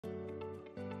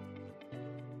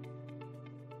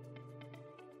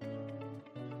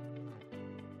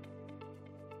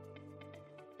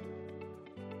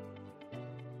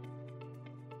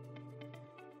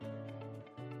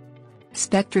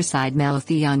Spectracide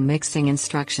Malathion mixing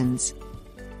instructions.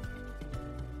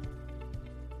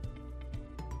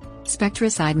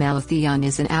 Spectracide Malathion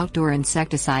is an outdoor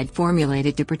insecticide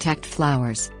formulated to protect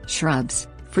flowers, shrubs,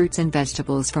 fruits and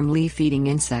vegetables from leaf-eating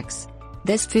insects.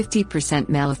 This 50%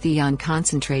 Malathion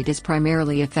concentrate is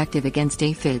primarily effective against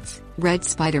aphids, red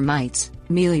spider mites,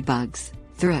 mealybugs,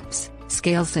 thrips,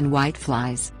 scales and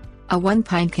whiteflies. A 1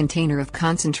 pint container of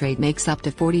concentrate makes up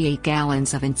to 48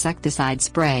 gallons of insecticide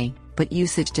spray, but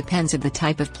usage depends on the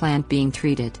type of plant being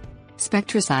treated.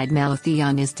 Spectracide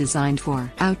Malathion is designed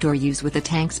for outdoor use with a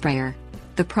tank sprayer.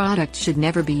 The product should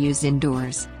never be used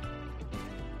indoors.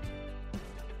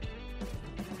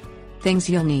 Things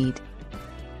you'll need: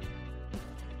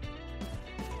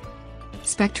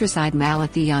 Spectracide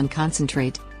Malathion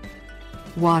concentrate,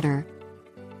 water,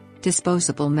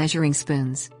 disposable measuring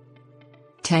spoons,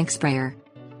 tank sprayer,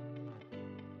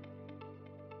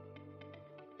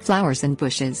 flowers and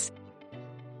bushes.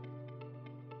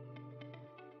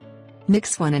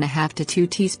 Mix 1.5 to 2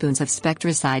 teaspoons of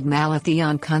Spectracide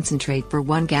Malathion concentrate for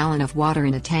 1 gallon of water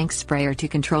in a tank sprayer to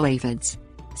control aphids.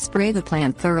 Spray the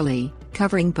plant thoroughly,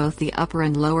 covering both the upper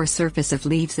and lower surface of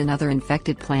leaves and other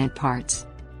infected plant parts.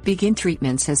 Begin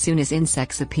treatments as soon as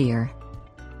insects appear.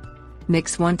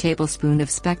 Mix 1 tablespoon of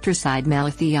Spectracide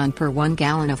Malathion per 1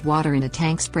 gallon of water in a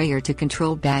tank sprayer to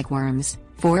control bagworms,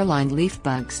 4-lined leaf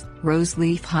bugs, rose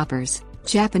leaf hoppers,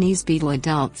 Japanese beetle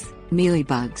adults,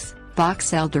 mealybugs,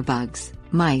 box elder bugs,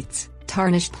 mites,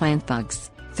 tarnished plant bugs,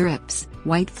 thrips,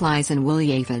 whiteflies and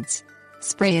woolly aphids.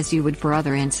 Spray as you would for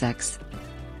other insects.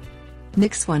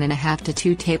 Mix 1.5 to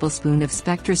 2 tablespoons of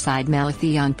Spectracide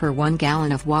Malathion per 1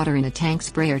 gallon of water in a tank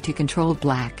sprayer to control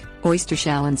black, oyster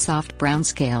shell and soft brown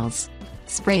scales.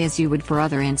 Spray as you would for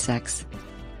other insects.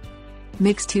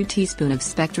 Mix 2 teaspoons of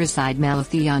Spectracide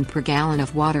Malathion per gallon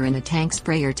of water in a tank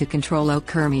sprayer to control oak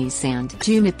kermes and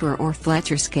juniper or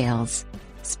Fletcher scales.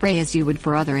 Spray as you would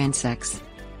for other insects.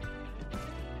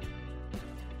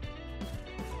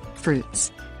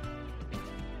 Fruits.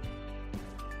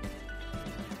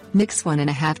 Mix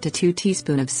 1.5 to 2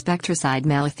 teaspoons of Spectracide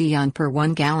Malathion per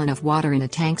 1 gallon of water in a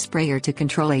tank sprayer to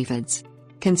control aphids.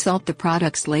 Consult the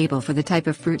product's label for the type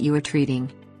of fruit you are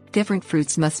treating. Different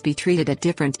fruits must be treated at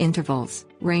different intervals,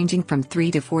 ranging from 3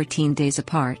 to 14 days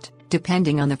apart,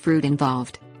 depending on the fruit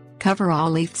involved. Cover all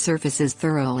leaf surfaces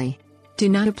thoroughly. Do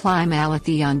not apply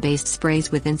Malathion-based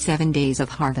sprays within 7 days of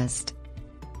harvest.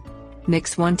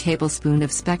 Mix 1 tablespoon of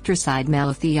Spectracide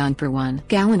Malathion per 1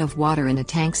 gallon of water in a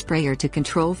tank sprayer to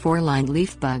control 4-lined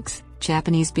leaf bugs,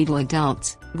 Japanese beetle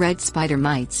adults, red spider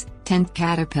mites, tent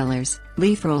caterpillars,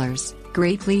 leaf rollers,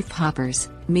 great leaf hoppers,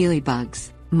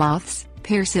 mealybugs, moths,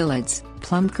 persilids,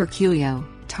 plum curculio,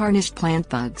 tarnished plant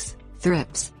bugs,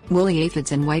 thrips, woolly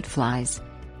aphids and whiteflies.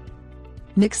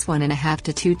 Mix 1.5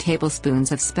 to 2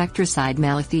 tablespoons of Spectracide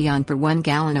Malathion per 1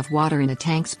 gallon of water in a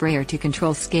tank sprayer to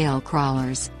control scale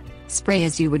crawlers. Spray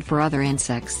as you would for other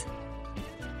insects.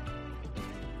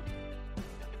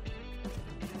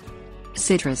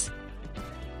 Citrus.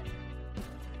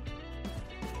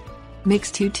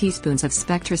 Mix 2 teaspoons of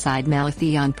Spectracide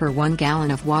Malathion per 1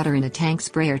 gallon of water in a tank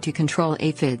sprayer to control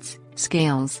aphids,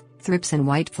 scales, thrips and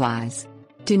whiteflies.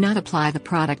 Do not apply the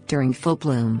product during full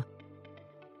bloom.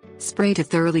 Spray to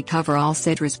thoroughly cover all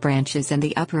citrus branches and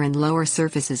the upper and lower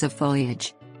surfaces of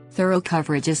foliage. Thorough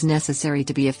coverage is necessary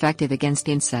to be effective against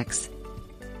insects.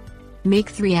 Make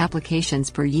 3 applications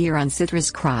per year on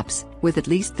citrus crops, with at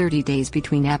least 30 days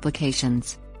between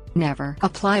applications. Never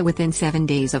apply within 7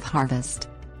 days of harvest.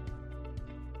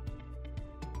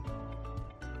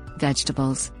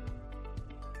 Vegetables.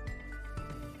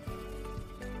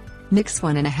 Mix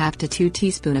 1.5 to 2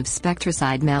 teaspoons of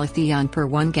Spectracide Malathion per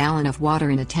 1 gallon of water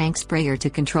in a tank sprayer to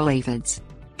control aphids.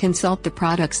 Consult the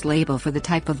product's label for the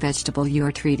type of vegetable you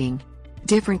are treating.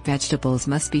 Different vegetables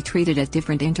must be treated at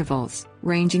different intervals,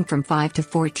 ranging from 5 to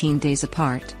 14 days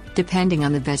apart, depending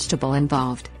on the vegetable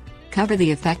involved. Cover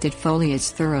the affected foliage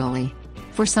thoroughly.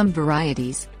 For some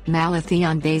varieties,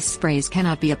 Malathion-based sprays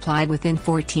cannot be applied within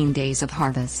 14 days of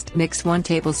harvest. Mix 1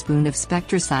 tablespoon of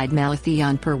Spectracide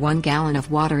Malathion per 1 gallon of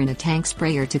water in a tank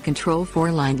sprayer to control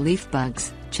 4-lined leaf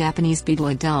bugs, Japanese beetle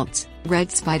adults,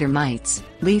 red spider mites,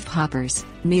 leaf hoppers,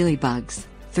 mealybugs,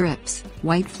 thrips,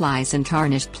 whiteflies and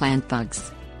tarnished plant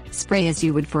bugs. Spray as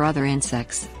you would for other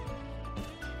insects.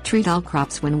 Treat all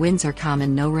crops when winds are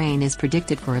common. No rain is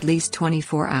predicted for at least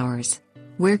 24 hours.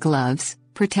 Wear gloves,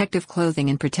 protective clothing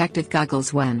and protective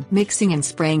goggles when mixing and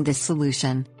spraying this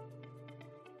solution.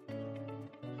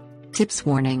 Tips.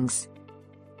 Warnings.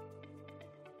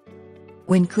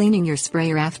 When cleaning your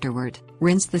sprayer afterward,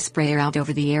 rinse the sprayer out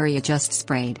over the area just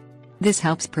sprayed. This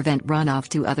helps prevent runoff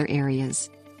to other areas.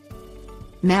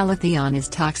 Malathion is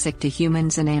toxic to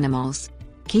humans and animals.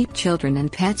 Keep children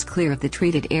and pets clear of the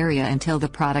treated area until the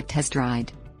product has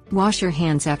dried. Wash your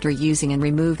hands after using and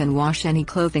remove and wash any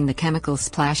clothing the chemical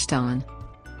splashed on.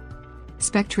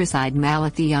 Spectracide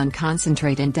Malathion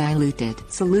concentrate and diluted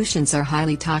solutions are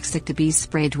highly toxic to be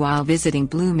sprayed while visiting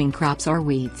blooming crops or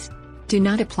weeds. Do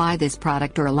not apply this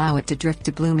product or allow it to drift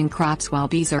to blooming crops while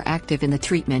bees are active in the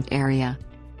treatment area.